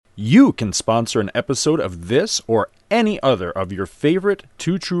You can sponsor an episode of this or any other of your favorite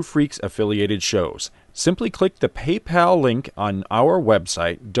Two True Freaks affiliated shows. Simply click the PayPal link on our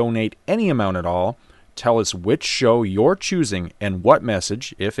website, donate any amount at all, tell us which show you're choosing and what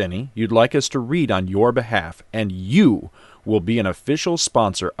message, if any, you'd like us to read on your behalf, and you will be an official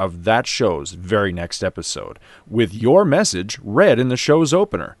sponsor of that show's very next episode, with your message read in the show's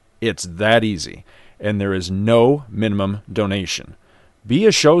opener. It's that easy, and there is no minimum donation. Be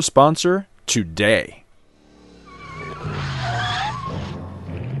a show sponsor today.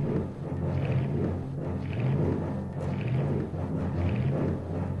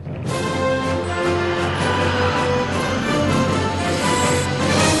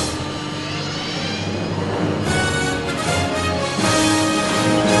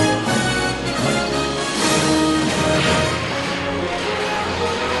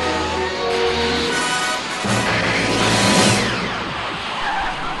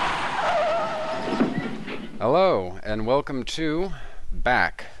 Hello, and welcome to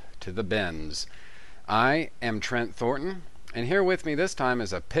Back to the Bins. I am Trent Thornton, and here with me this time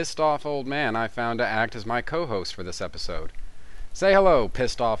is a pissed-off old man I found to act as my co-host for this episode. Say hello,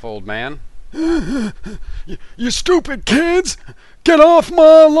 pissed-off old man. You stupid kids! Get off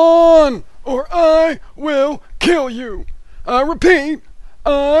my lawn, or I will kill you! I repeat,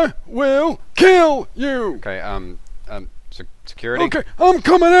 I will kill you! Okay, security? Okay, I'm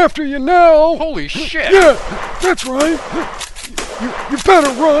coming after you now! Holy shit! Yeah, that's right! You better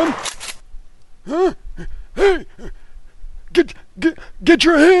run! Huh? Hey! Get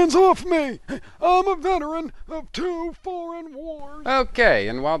your hands off me! I'm a veteran of 2 foreign wars! Okay,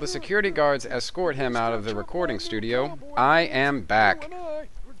 and while the security guards escort him out of the recording studio, I am back.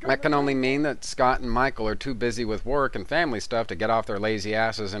 That can only mean that Scott and Michael are too busy with work and family stuff to get off their lazy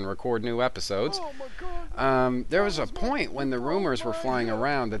asses and record new episodes. There was a point when the rumors were flying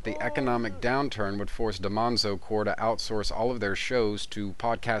around that the economic downturn would force DiManzo Corp to outsource all of their shows to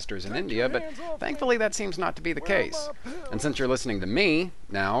podcasters in India, but thankfully that seems not to be the case. And since you're listening to me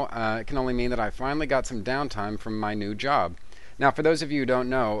now, it can only mean that I finally got some downtime from my new job. Now, for those of you who don't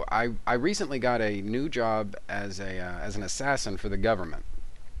know, I recently got a new job as an assassin for the government.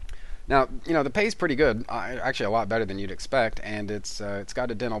 Now, you know, the pay's pretty good, actually a lot better than you'd expect, and it's got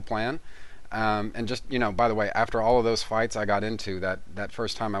a dental plan. And just, you know, by the way, after all of those fights I got into that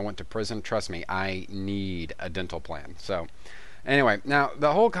first time I went to prison, trust me, I need a dental plan. So, anyway, now,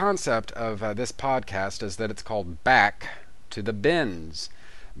 the whole concept of this podcast is that it's called Back to the Bins.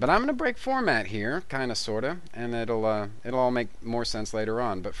 But I'm going to break format here, kind of, sort of, and it'll all make more sense later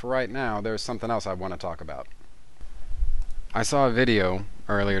on. But for right now, there's something else I want to talk about. I saw a video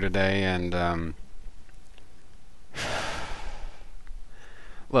earlier today, and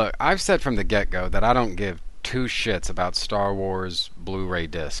look, I've said from the get-go that I don't give two shits about Star Wars Blu-ray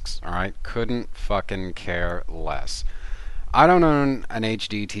discs, alright? Couldn't fucking care less. I don't own an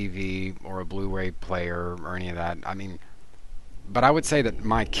HD TV or a Blu-ray player or any of that. I mean, but I would say that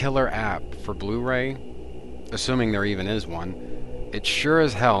my killer app for Blu-ray, assuming there even is one, it's sure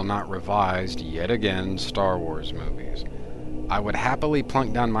as hell not revised yet again Star Wars movies. I would happily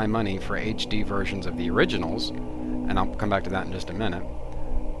plunk down my money for HD versions of the originals, and I'll come back to that in just a minute.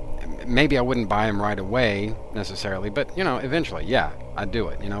 Maybe I wouldn't buy them right away, necessarily, but, you know, eventually, yeah, I'd do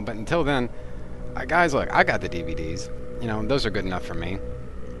it, you know. But until then, guys, look, I got the DVDs. You know, those are good enough for me.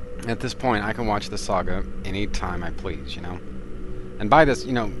 At this point, I can watch the saga anytime I please, you know. And by this,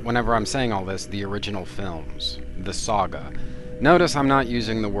 you know, whenever I'm saying all this, the original films, the saga. Notice I'm not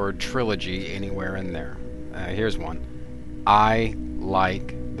using the word trilogy anywhere in there. Here's one. I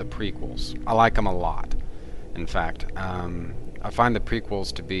like the prequels. I like them a lot. In fact, I find the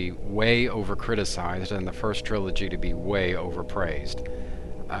prequels to be way over-criticized and the first trilogy to be way overpraised.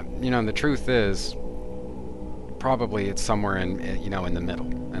 You know, the truth is, probably it's somewhere in, you know, in the middle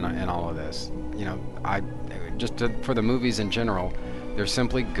in all of this. You know, for the movies in general, they're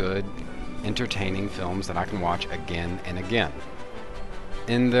simply good, entertaining films that I can watch again and again.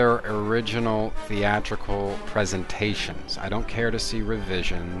 In their original theatrical presentations. I don't care to see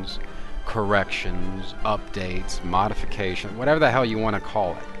revisions, corrections, updates, modification, whatever the hell you want to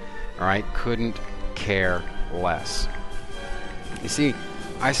call it. Alright? Couldn't care less. You see,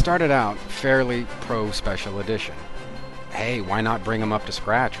 I started out fairly pro special edition. Hey, why not bring them up to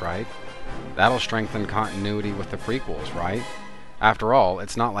scratch, right? That'll strengthen continuity with the prequels, right? After all,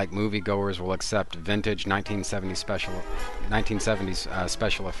 it's not like moviegoers will accept vintage 1970s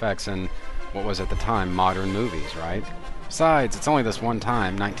special effects in what was at the time modern movies, right? Besides, it's only this one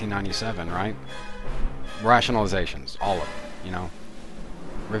time, 1997, right? Rationalizations, all of it, you know.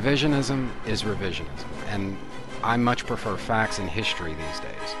 Revisionism is revisionism, and I much prefer facts and history these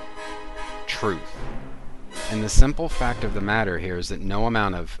days. Truth. And the simple fact of the matter here is that no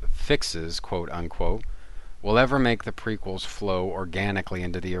amount of fixes, quote unquote, will ever make the prequels flow organically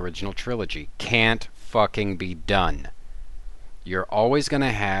into the original trilogy. Can't fucking be done. You're always going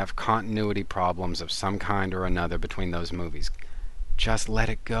to have continuity problems of some kind or another between those movies. Just let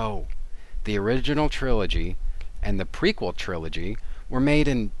it go. The original trilogy and the prequel trilogy were made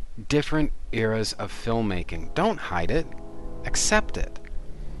in different eras of filmmaking. Don't hide it. Accept it.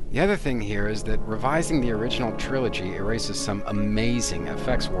 The other thing here is that revising the original trilogy erases some amazing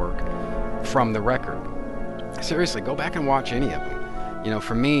effects work from the record. Seriously, go back and watch any of them. You know,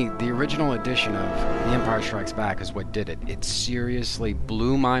 for me, the original edition of The Empire Strikes Back is what did it. It seriously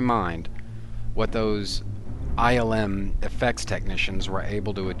blew my mind what those ILM effects technicians were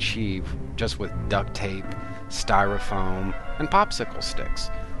able to achieve just with duct tape, styrofoam, and popsicle sticks.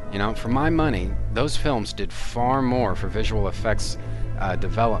 You know, for my money, those films did far more for visual effects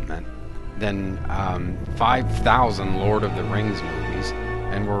development than 5,000 Lord of the Rings movies,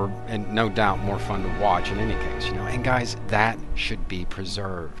 and were, and no doubt, more fun to watch in any case. You know, and guys, that should be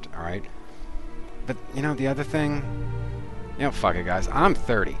preserved. All right. But you know, the other thing, you know, fuck it, guys. I'm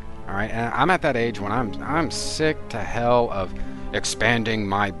 30. All right, and I'm at that age when I'm sick to hell of expanding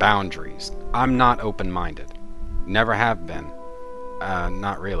my boundaries. I'm not open-minded. Never have been.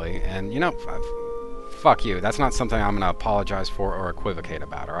 Not really. And, you know, fuck you. That's not something I'm going to apologize for or equivocate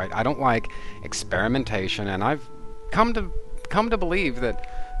about, all right? I don't like experimentation, and I've come to believe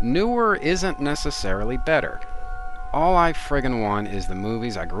that newer isn't necessarily better. All I friggin' want is the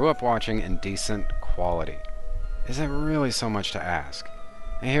movies I grew up watching in decent quality. Is it really so much to ask?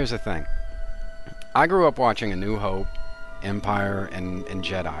 And here's the thing. I grew up watching A New Hope, Empire, and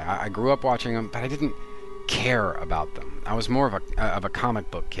Jedi. I grew up watching them, but I didn't care about them. I was more of a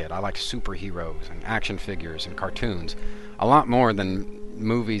comic book kid. I liked superheroes and action figures and cartoons a lot more than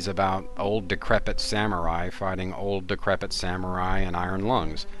movies about old decrepit samurai fighting old decrepit samurai and iron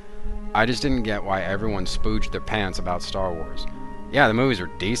lungs. I just didn't get why everyone spooged their pants about Star Wars. Yeah, the movies are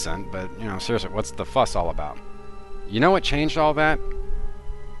decent, but, you know, seriously, what's the fuss all about? You know what changed all that?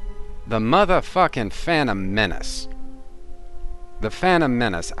 The motherfucking Phantom Menace. The Phantom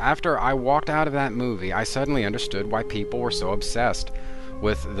Menace. After I walked out of that movie, I suddenly understood why people were so obsessed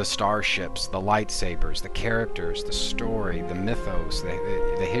with the starships, the lightsabers, the characters, the story, the mythos,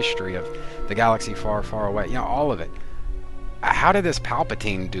 the history of the galaxy far, far away. You know, all of it. How did this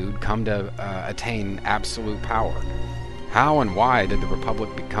Palpatine dude come to attain absolute power? How and why did the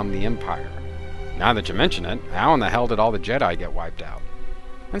Republic become the Empire? Now that you mention it, how in the hell did all the Jedi get wiped out?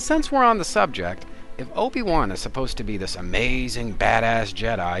 And since we're on the subject, if Obi-Wan is supposed to be this amazing, badass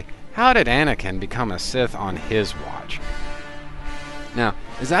Jedi, how did Anakin become a Sith on his watch? Now,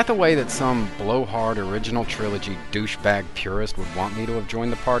 is that the way that some blowhard original trilogy douchebag purist would want me to have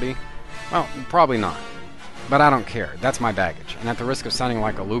joined the party? Well, probably not. But I don't care. That's my baggage. And at the risk of sounding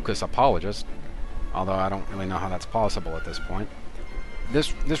like a Lucas apologist, although I don't really know how that's possible at this point,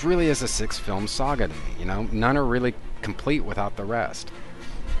 this really is a 6-film saga to me, you know? None are really complete without the rest.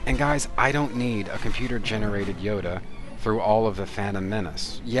 And guys, I don't need a computer-generated Yoda through all of the Phantom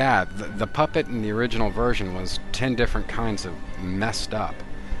Menace. Yeah, the puppet in the original version was 10 different kinds of messed up.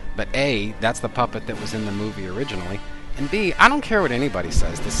 But A, that's the puppet that was in the movie originally, and B, I don't care what anybody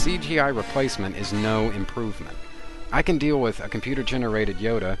says, the CGI replacement is no improvement. I can deal with a computer-generated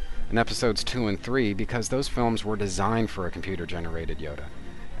Yoda in episodes 2 and 3 because those films were designed for a computer-generated Yoda.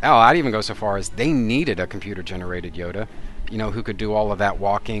 Hell, I'd even go so far as they needed a computer-generated Yoda, you know, who could do all of that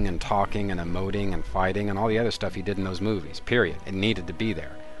walking and talking and emoting and fighting and all the other stuff he did in those movies, period. It needed to be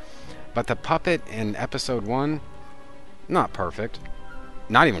there. But the puppet in episode 1, not perfect.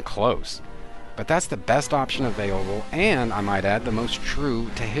 Not even close. But that's the best option available, and, I might add, the most true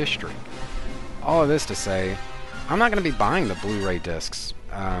to history. All of this to say, I'm not going to be buying the Blu-ray discs,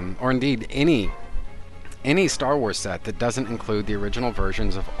 or indeed any Star Wars set that doesn't include the original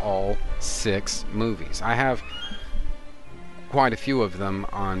versions of all 6 movies. I have quite a few of them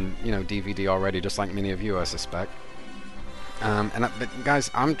on, you know, DVD already, just like many of you, I suspect. But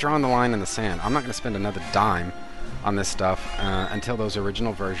guys, I'm drawing the line in the sand. I'm not going to spend another dime on this stuff until those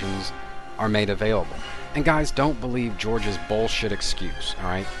original versions are made available. And guys, don't believe George's bullshit excuse,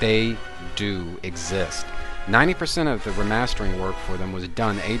 alright? They do exist. 90% of the remastering work for them was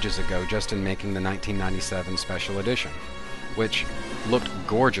done ages ago just in making the 1997 special edition, which looked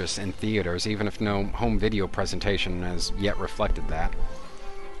gorgeous in theaters, even if no home video presentation has yet reflected that.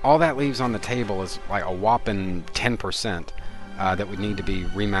 All that leaves on the table is like a whopping 10% that would need to be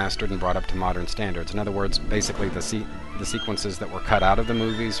remastered and brought up to modern standards. In other words, basically the the sequences that were cut out of the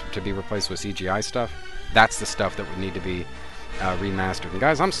movies to be replaced with CGI stuff, that's the stuff that would need to be remastered. And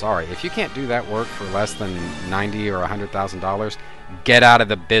guys, I'm sorry, if you can't do that work for less than $90,000 or $100,000, get out of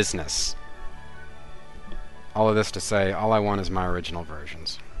the business. All of this to say, all I want is my original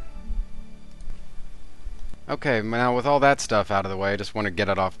versions. Okay, now with all that stuff out of the way, I just want to get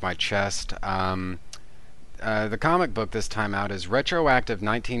it off my chest. The comic book this time out is retroactive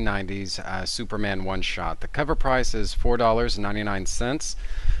 1990s Superman one-shot. The cover price is $4.99.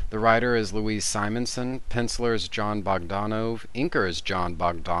 The writer is Louise Simonson. Penciler is John Bogdanove. Inker is John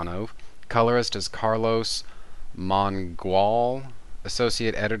Bogdanove. Colorist is Carlos Mongual.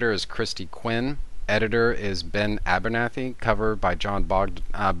 Associate editor is Christy Quinn. Editor is Ben Abernathy. Cover by John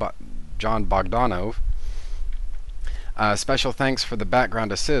Bogdanove. Special thanks for the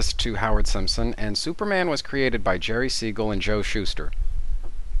background assist to Howard Simpson, and Superman was created by Jerry Siegel and Joe Shuster,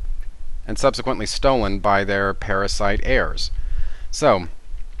 and subsequently stolen by their parasite heirs. So,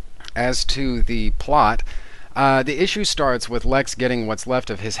 as to the plot, the issue starts with Lex getting what's left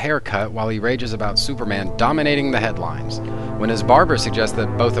of his haircut while he rages about Superman dominating the headlines. When his barber suggests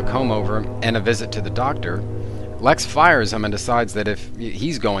that both a comb-over and a visit to the doctor, Lex fires him and decides that if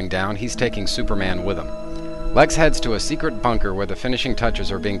he's going down, he's taking Superman with him. Lex heads to a secret bunker where the finishing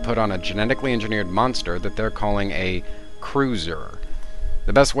touches are being put on a genetically engineered monster that they're calling a cruiser.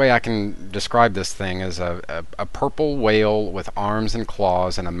 The best way I can describe this thing is a purple whale with arms and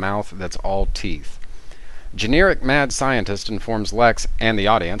claws and a mouth that's all teeth. Generic mad scientist informs Lex and the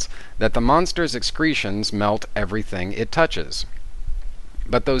audience that the monster's excretions melt everything it touches.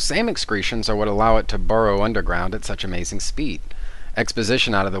 But those same excretions are what allow it to burrow underground at such amazing speed.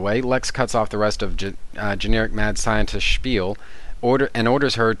 Exposition out of the way, Lex cuts off the rest of generic mad scientist spiel and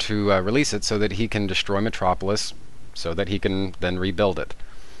orders her to release it so that he can destroy Metropolis, so that he can then rebuild it.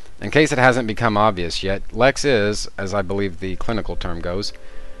 In case it hasn't become obvious yet, Lex is, as I believe the clinical term goes,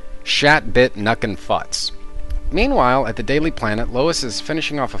 shat-bit knuckin' futz. Meanwhile, at the Daily Planet, Lois is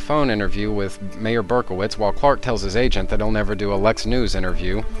finishing off a phone interview with Mayor Berkowitz while Clark tells his agent that he'll never do a Lex News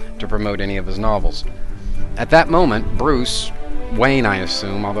interview to promote any of his novels. At that moment, Bruce, Wayne I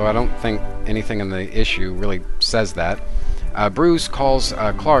assume, although I don't think anything in the issue really says that, Bruce calls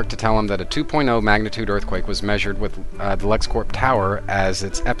Clark to tell him that a 2.0 magnitude earthquake was measured with the LexCorp Tower as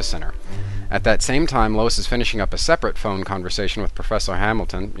its epicenter. At that same time, Lois is finishing up a separate phone conversation with Professor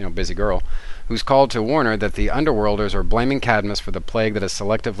Hamilton, busy girl, who's called to warn her that the Underworlders are blaming Cadmus for the plague that has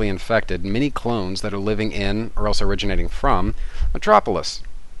selectively infected many clones that are living in, or else originating from, Metropolis.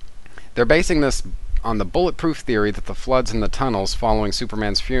 They're basing this on the bulletproof theory that the floods in the tunnels following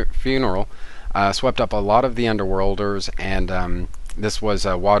Superman's funeral swept up a lot of the Underworlders, and this was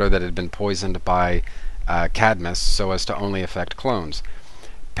water that had been poisoned by Cadmus so as to only affect clones.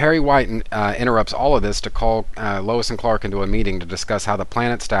 Perry White interrupts all of this to call Lois and Clark into a meeting to discuss how the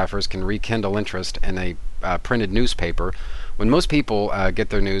Planet staffers can rekindle interest in a printed newspaper when most people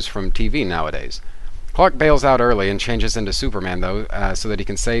get their news from TV nowadays. Clark bails out early and changes into Superman, though, so that he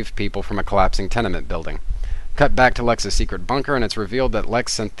can save people from a collapsing tenement building. Cut back to Lex's secret bunker, and it's revealed that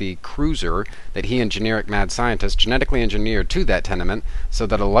Lex sent the cruiser that he and generic mad scientist genetically engineered to that tenement so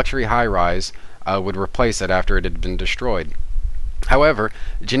that a luxury high-rise would replace it after it had been destroyed. However,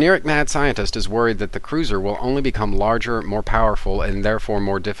 generic mad scientist is worried that the cruiser will only become larger, more powerful, and therefore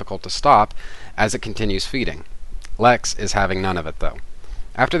more difficult to stop as it continues feeding. Lex is having none of it, though.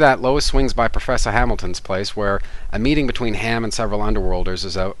 After that, Lois swings by Professor Hamilton's place, where a meeting between Ham and several Underworlders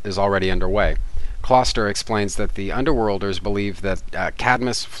is already underway. Closter explains that the Underworlders believe that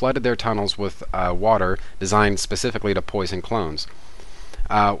Cadmus flooded their tunnels with water designed specifically to poison clones.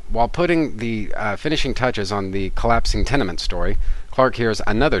 While putting the finishing touches on the collapsing tenement story, Clark hears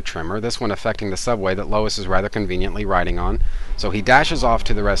another tremor, this one affecting the subway that Lois is rather conveniently riding on, so he dashes off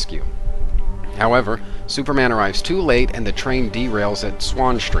to the rescue. However, Superman arrives too late and the train derails at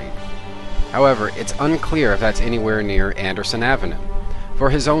Swan Street. However, it's unclear if that's anywhere near Anderson Avenue. For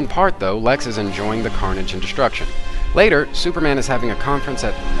his own part, though, Lex is enjoying the carnage and destruction. Later, Superman is having a conference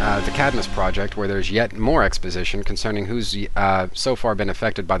at the Cadmus Project where there's yet more exposition concerning who's so far been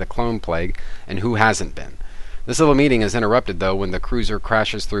affected by the clone plague and who hasn't been. This little meeting is interrupted, though, when the cruiser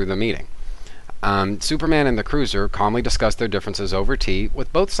crashes through the meeting. Superman and the cruiser calmly discuss their differences over tea,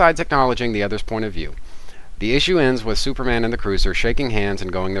 with both sides acknowledging the other's point of view. The issue ends with Superman and the cruiser shaking hands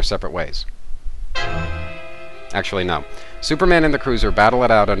and going their separate ways. Actually, no. Superman and the cruiser battle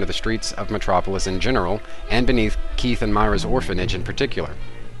it out under the streets of Metropolis in general, and beneath Keith and Myra's orphanage in particular.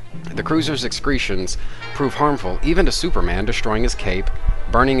 The cruiser's excretions prove harmful even to Superman, destroying his cape,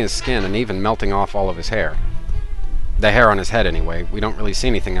 burning his skin, and even melting off all of his hair. The hair on his head, anyway. We don't really see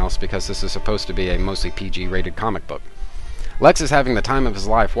anything else because this is supposed to be a mostly PG-rated comic book. Lex is having the time of his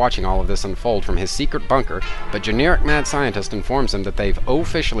life watching all of this unfold from his secret bunker, but generic mad scientist informs him that they've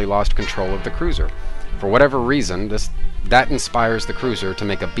officially lost control of the cruiser. For whatever reason, that inspires the cruiser to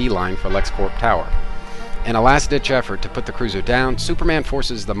make a beeline for LexCorp Tower. In a last-ditch effort to put the cruiser down, Superman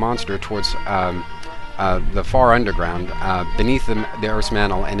forces the monster towards the far underground, beneath the Earth's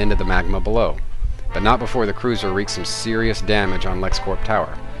mantle and into the magma below. But not before the cruiser wreaks some serious damage on LexCorp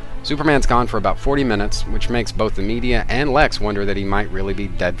Tower. Superman's gone for about 40 minutes, which makes both the media and Lex wonder that he might really be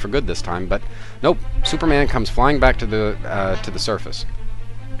dead for good this time, but nope, Superman comes flying back to the surface.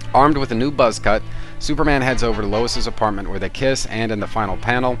 Armed with a new buzz cut, Superman heads over to Lois's apartment where they kiss, and in the final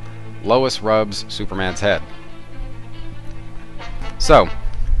panel, Lois rubs Superman's head. So,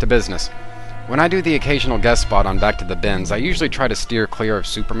 to business. When I do the occasional guest spot on Back to the Bins, I usually try to steer clear of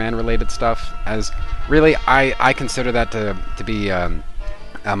Superman-related stuff, as really I consider that to be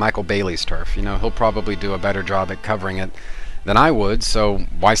Michael Bailey's turf. You know, he'll probably do a better job at covering it than I would, so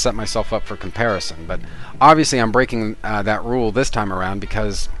why set myself up for comparison? But obviously I'm breaking that rule this time around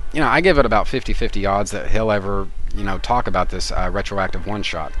because, you know, I give it about 50-50 odds that he'll ever, you know, talk about this retroactive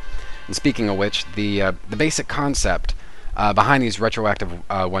one-shot. And speaking of which, the basic concept behind these retroactive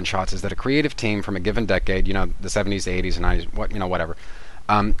one-shots is that a creative team from a given decade, you know, the 70s, the 80s, and 90s, whatever,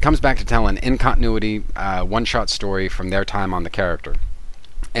 comes back to tell an in-continuity one-shot story from their time on the character.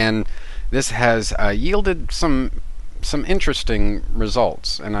 And this has yielded some interesting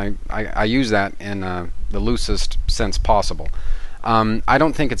results, and I use that in the loosest sense possible. I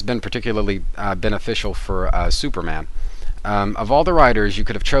don't think it's been particularly beneficial for Superman. Of all the writers you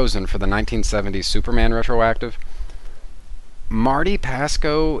could have chosen for the 1970s Superman retroactive, Marty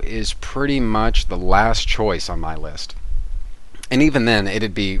Pasco is pretty much the last choice on my list. And even then,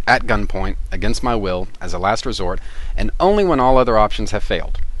 it'd be at gunpoint, against my will, as a last resort, and only when all other options have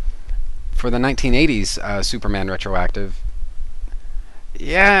failed. For the 1980s Superman retroactive,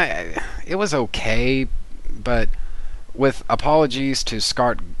 yeah, it was okay, but with apologies to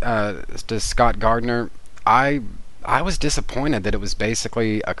Scott Gardner, I was disappointed that it was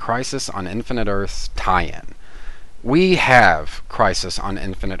basically a Crisis on Infinite Earths tie-in. We have Crisis on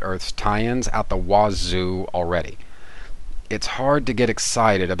Infinite Earths tie-ins out the wazoo already. It's hard to get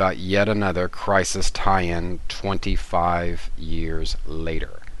excited about yet another Crisis tie-in 25 years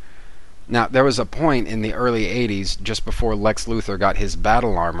later. Now, there was a point in the early 80s, just before Lex Luthor got his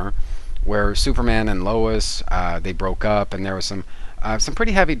battle armor, where Superman and Lois, they broke up, and there was some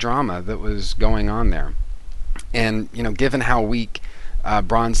pretty heavy drama that was going on there. And, you know, given how weak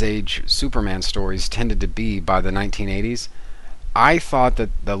Bronze Age Superman stories tended to be by the 1980s, I thought that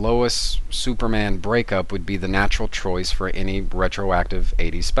the Lois Superman breakup would be the natural choice for any retroactive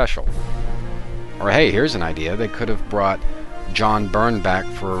 80s special. Or hey, here's an idea. They could have brought John Byrne back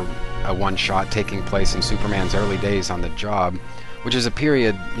for a one-shot taking place in Superman's early days on the job, which is a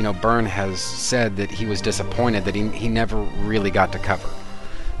period, you know, Byrne has said that he was disappointed that he never really got to cover.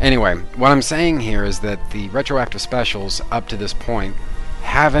 Anyway, what I'm saying here is that the retroactive specials up to this point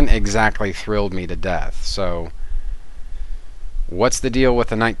haven't exactly thrilled me to death, so what's the deal with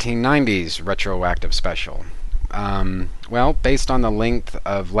the 1990s retroactive special? Well, based on the length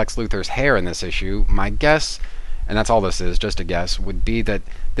of Lex Luthor's hair in this issue, my guess, and that's all this is, just a guess, would be that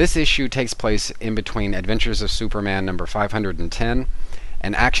this issue takes place in between Adventures of Superman number 510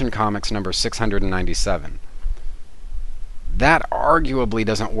 and Action Comics number 697. That arguably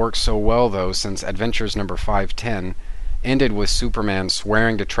doesn't work so well, though, since Adventures number 510 ended with Superman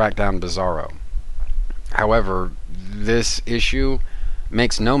swearing to track down Bizarro. However, this issue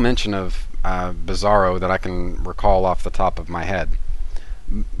makes no mention of Bizarro that I can recall off the top of my head.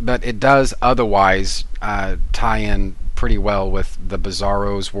 But it does otherwise tie in pretty well with the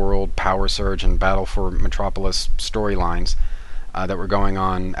Bizarro's World, Power Surge, and Battle for Metropolis storylines that were going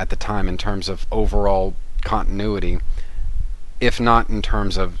on at the time in terms of overall continuity, if not in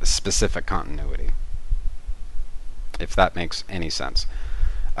terms of specific continuity, if that makes any sense.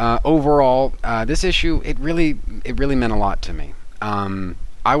 Overall, this issue, it really meant a lot to me.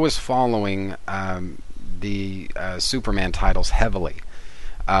 I was following the Superman titles heavily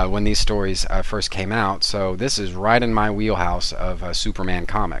when these stories first came out, so this is right in my wheelhouse of Superman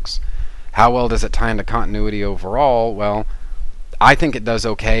comics. How well does it tie into continuity overall? Well, I think it does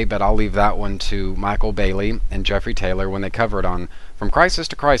okay, but I'll leave that one to Michael Bailey and Jeffrey Taylor when they cover it on From Crisis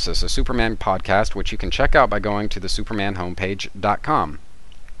to Crisis, a Superman podcast, which you can check out by going to the supermanhomepage.com.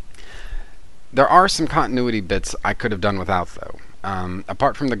 There are some continuity bits I could have done without, though.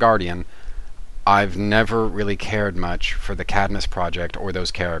 Apart from The Guardian, I've never really cared much for the Cadmus Project or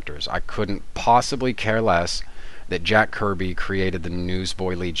those characters. I couldn't possibly care less that Jack Kirby created the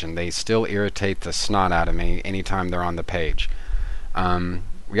Newsboy Legion. They still irritate the snot out of me anytime they're on the page.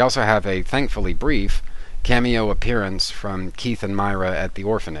 We also have a thankfully brief cameo appearance from Keith and Myra at the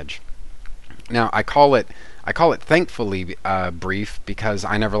orphanage. Now, I call it thankfully brief because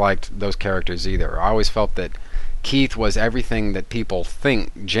I never liked those characters either. I always felt that Keith was everything that people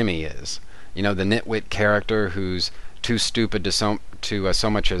think Jimmy is. You know, the nitwit character who's too stupid to so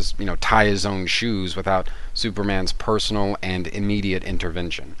much as, you know, tie his own shoes without Superman's personal and immediate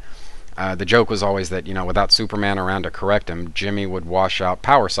intervention. The joke was always that, you know, without Superman around to correct him, Jimmy would wash out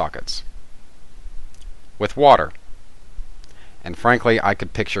power sockets with water. And frankly, I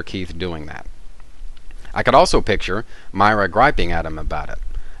could picture Keith doing that. I could also picture Myra griping at him about it.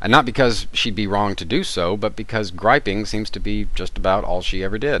 And not because she'd be wrong to do so, but because griping seems to be just about all she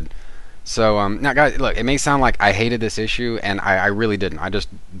ever did. So, now guys, look, it may sound like I hated this issue, and I really didn't. I just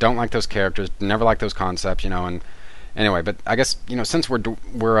don't like those characters, never liked those concepts, you know, and anyway, but I guess, you know, since we're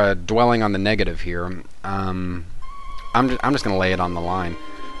dwelling on the negative here, I'm just going to lay it on the line.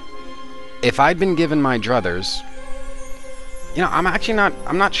 If I'd been given my druthers, you know,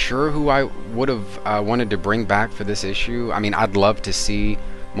 I'm not sure who I would have wanted to bring back for this issue. I mean, I'd love to see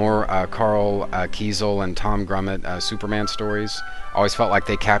more Carl Kiesel and Tom Grummett Superman stories. Always felt like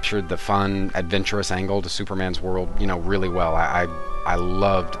they captured the fun, adventurous angle to Superman's world, you know, really well. I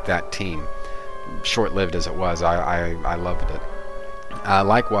loved that team. Short-lived as it was, I loved it.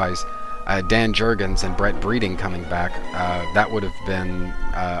 Likewise, Dan Jurgens and Brett Breeding coming back, that would have been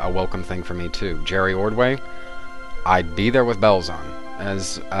a welcome thing for me too. Jerry Ordway, I'd be there with bells on.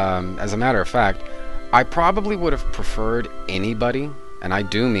 As a matter of fact, I probably would have preferred anybody, and I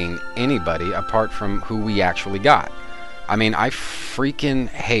do mean anybody, apart from who we actually got. I mean, I freaking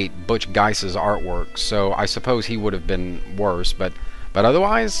hate Butch Geiss's artwork, so I suppose he would have been worse, but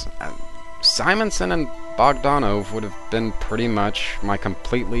otherwise, Simonson and Bogdanov would have been pretty much my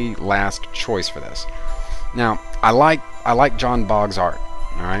completely last choice for this. Now, I like John Boggs' art,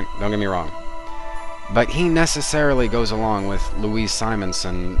 alright? Don't get me wrong. But he necessarily goes along with Louise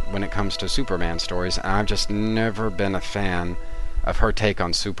Simonson when it comes to Superman stories, and I've just never been a fan of her take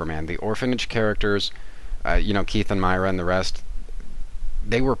on Superman. The orphanage characters, you know, Keith and Myra and the rest,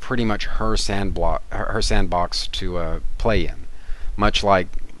 they were pretty much her sandbox to play in. Much like,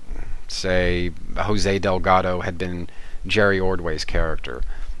 say, Jose Delgado had been Jerry Ordway's character,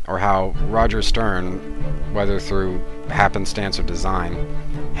 or how Roger Stern, whether through happenstance or design,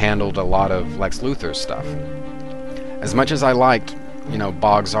 handled a lot of Lex Luthor's stuff. As much as I liked, you know,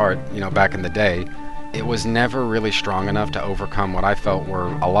 Boggs' art, you know, back in the day, it was never really strong enough to overcome what I felt were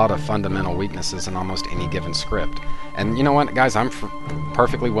a lot of fundamental weaknesses in almost any given script. And you know what, guys, I'm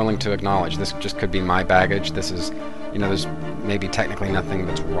perfectly willing to acknowledge this just could be my baggage. This is, you know, there's maybe technically nothing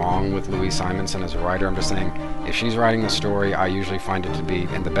that's wrong with Louise Simonson as a writer. I'm just saying, if she's writing the story, I usually find it to be,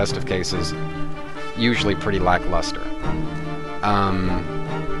 in the best of cases, usually pretty lackluster.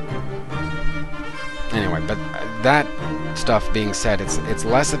 Anyway, but that stuff being said, it's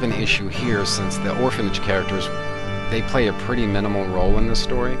less of an issue here since the orphanage characters, they play a pretty minimal role in this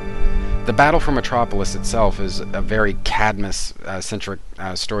story. The battle for Metropolis itself is a very Cadmus-centric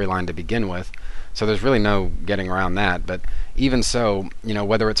storyline to begin with, so there's really no getting around that. But even so, you know,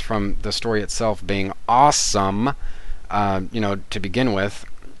 whether it's from the story itself being awesome, you know, to begin with,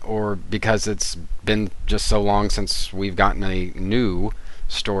 or because it's been just so long since we've gotten a new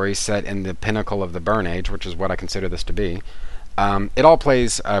story set in the pinnacle of the Burn Age, which is what I consider this to be, it all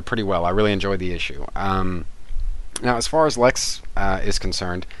plays pretty well. I really enjoy the issue. Now, as far as Lex is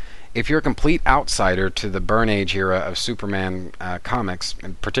concerned, if you're a complete outsider to the Burn Age era of Superman comics,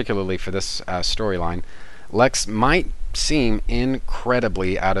 and particularly for this storyline, Lex might seem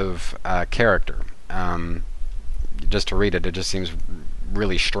incredibly out of character. Just to read it, it just seems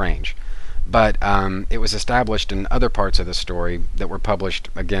really strange. But it was established in other parts of the story that were published,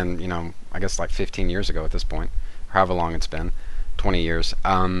 again, you know, I guess like 15 years ago at this point, or however long it's been, 20 years,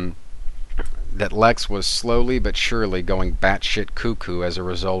 that Lex was slowly but surely going batshit cuckoo as a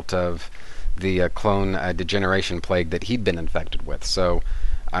result of the clone degeneration plague that he'd been infected with. So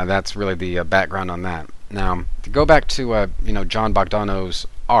that's really the background on that. Now, to go back to you know, John Bogdanov's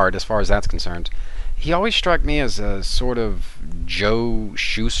art, as far as that's concerned, he always struck me as a sort of Joe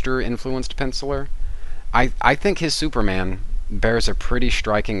Shuster influenced penciler. I think his Superman bears a pretty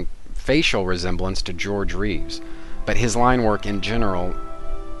striking facial resemblance to George Reeves, but his line work in general,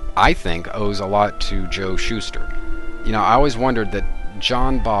 I think, owes a lot to Joe Shuster. You know, I always wondered that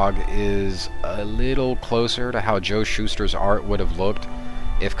John Bog is a little closer to how Joe Shuster's art would have looked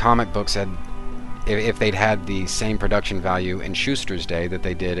if comic books had, if they'd had the same production value in Shuster's day that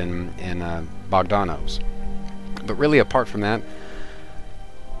they did in Bogdanov's. But really, apart from that,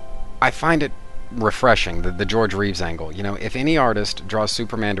 I find it refreshing, the George Reeves angle. You know, if any artist draws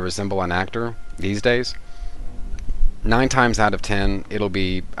Superman to resemble an actor these days, 9 times out of 10, it'll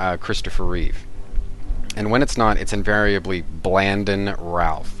be Christopher Reeve. And when it's not, it's invariably Blandon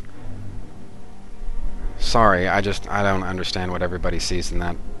Ralph. Sorry, I don't understand what everybody sees in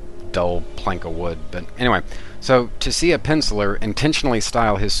that dull plank of wood. But anyway, so to see a penciler intentionally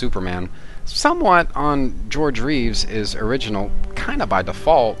style his Superman somewhat on George Reeves is original, kind of by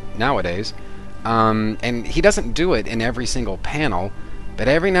default nowadays. And he doesn't do it in every single panel, but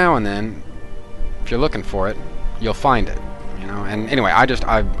every now and then, if you're looking for it, you'll find it. You know. And anyway,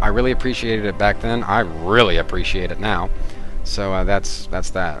 I really appreciated it back then. I really appreciate it now. So that's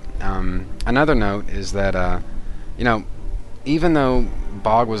that. Another note is that you know, even though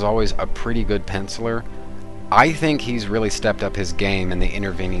Bog was always a pretty good penciler, I think he's really stepped up his game in the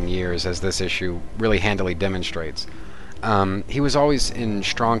intervening years, as this issue really handily demonstrates. He was always in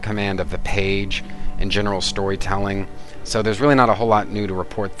strong command of the page and general storytelling, so there's really not a whole lot new to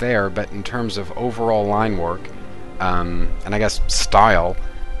report there, but in terms of overall line work, and I guess style,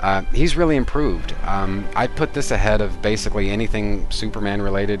 he's really improved. I'd put this ahead of basically anything Superman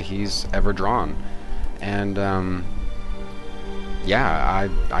related he's ever drawn. And yeah,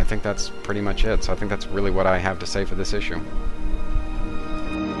 I think that's pretty much it. So I think that's really what I have to say for this issue.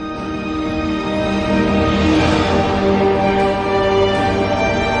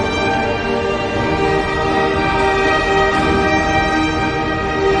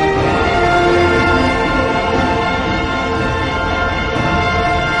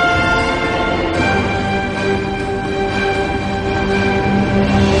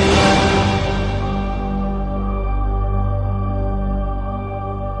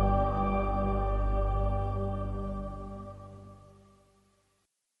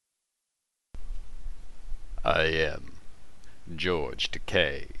 I am George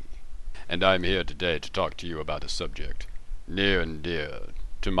Takei, and I'm here today to talk to you about a subject near and dear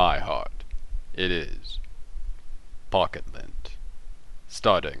to my heart. It is pocket lint.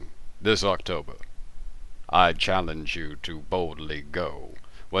 Starting this October, I challenge you to boldly go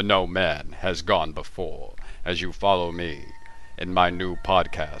where no man has gone before, as you follow me in my new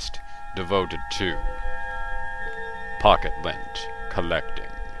podcast devoted to pocket lint collecting.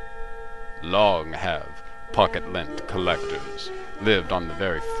 Long have pocket lint collectors lived on the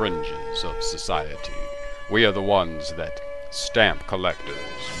very fringes of society. We are the ones that stamp collectors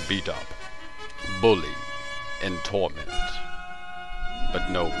beat up, bully, and torment.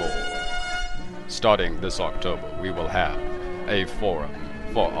 But no more. Starting this October, we will have a forum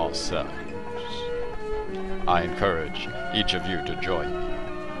for ourselves. I encourage each of you to join me.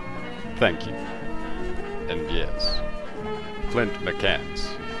 Thank you. And yes, Clint McCants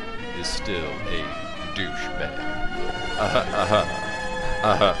is still a douchebag.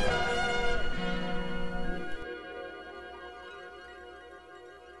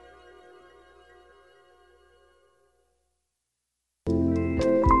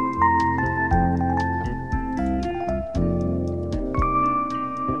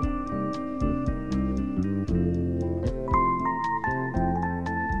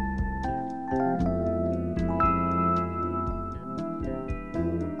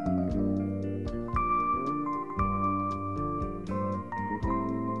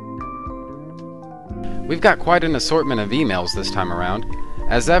 We've got quite an assortment of emails this time around.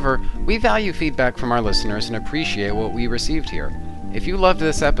 As ever, we value feedback from our listeners and appreciate what we received here. If you loved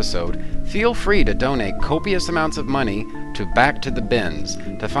this episode, feel free to donate copious amounts of money to Back to the Bins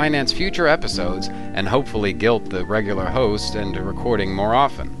to finance future episodes and hopefully guilt the regular host into recording more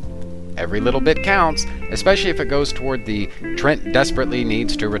often. Every little bit counts, especially if it goes toward the Trent Desperately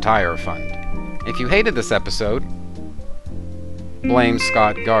Needs to Retire fund. If you hated this episode, blame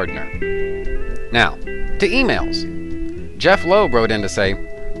Scott Gardner. Now, to emails. Jeff Lowe wrote in to say,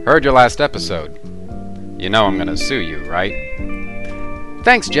 "Heard your last episode. You know I'm gonna sue you, right?"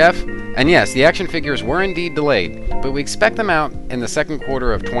 Thanks, Jeff. And yes, the action figures were indeed delayed, but we expect them out in the second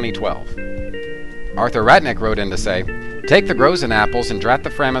quarter of 2012. Arthur Ratnick wrote in to say, "Take the Grozen apples and drat the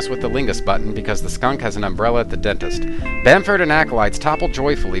Framus with the Lingus button because the skunk has an umbrella at the dentist. Bamford and acolytes topple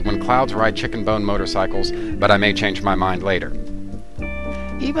joyfully when clouds ride chicken bone motorcycles, but I may change my mind later."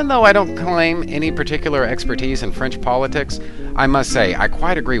 Even though I don't claim any particular expertise in French politics, I must say I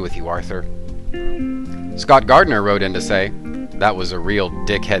quite agree with you, Arthur. Scott Gardner wrote in to say, "That was a real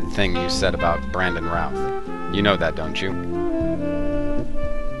dickhead thing you said about Brandon Routh. You know that, don't you?"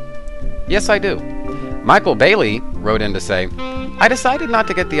 Yes, I do. Michael Bailey wrote in to say, "I decided not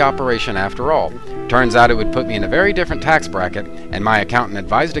to get the operation after all. Turns out it would put me in a very different tax bracket, and my accountant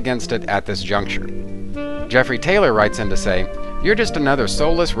advised against it at this juncture." Jeffrey Taylor writes in to say, You're just another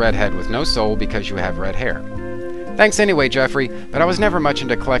soulless redhead with no soul because you have red hair. Thanks anyway, Jeffrey, but I was never much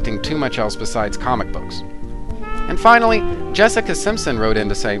into collecting too much else besides comic books. And finally, Jessica Simpson wrote in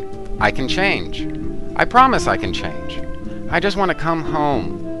to say, I can change. I promise I can change. I just want to come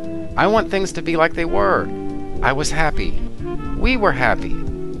home. I want things to be like they were. I was happy. We were happy.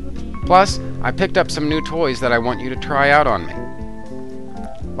 Plus, I picked up some new toys that I want you to try out on me.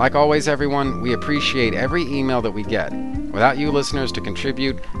 Like always, everyone, we appreciate every email that we get. Without you listeners to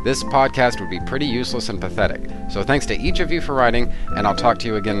contribute, this podcast would be pretty useless and pathetic. So thanks to each of you for writing, and I'll talk to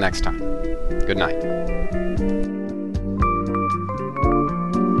you again next time. Good night.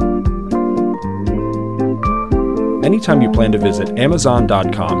 Anytime you plan to visit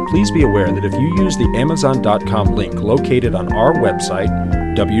Amazon.com, please be aware that if you use the Amazon.com link located on our website,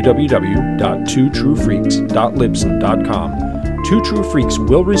 www.twotruefreaks.libsyn.com, Two True Freaks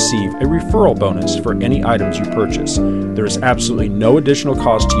will receive a referral bonus for any items you purchase. There is absolutely no additional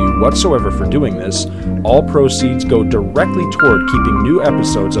cost to you whatsoever for doing this. All proceeds go directly toward keeping new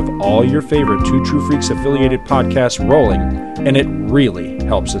episodes of all your favorite Two True Freaks affiliated podcasts rolling, and it really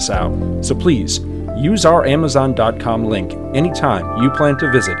helps us out. So please, use our Amazon.com link anytime you plan to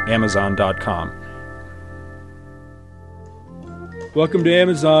visit Amazon.com. Welcome to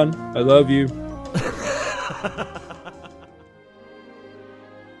Amazon. I love you.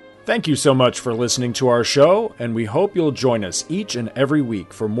 Thank you so much for listening to our show, and we hope you'll join us each and every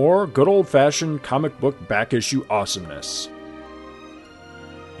week for more good old-fashioned comic book back-issue awesomeness.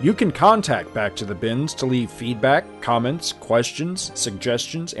 You can contact Back to the Bins to leave feedback, comments, questions,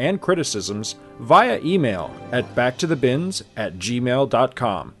 suggestions, and criticisms via email at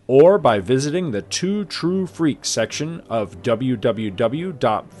backtothebins@gmail.com or by visiting the Two True Freaks section of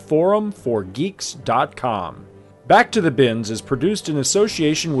www.forumforgeeks.com. Back to the Bins is produced in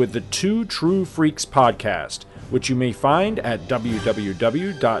association with the Two True Freaks podcast, which you may find at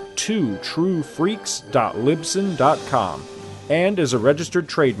www.twotruefreaks.libsyn.com, and is a registered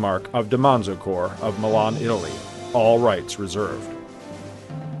trademark of DiManzo Corps of Milan, Italy. All rights reserved.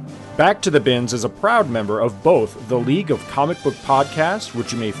 Back to the Bins is a proud member of both the League of Comic Book Podcasts,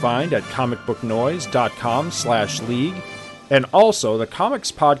 which you may find at comicbooknoise.com/league, and also the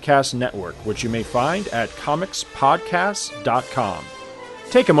Comics Podcast Network, which you may find at comicspodcasts.com.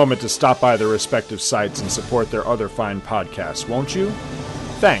 Take a moment to stop by their respective sites and support their other fine podcasts, won't you?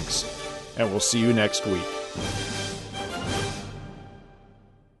 Thanks, and we'll see you next week.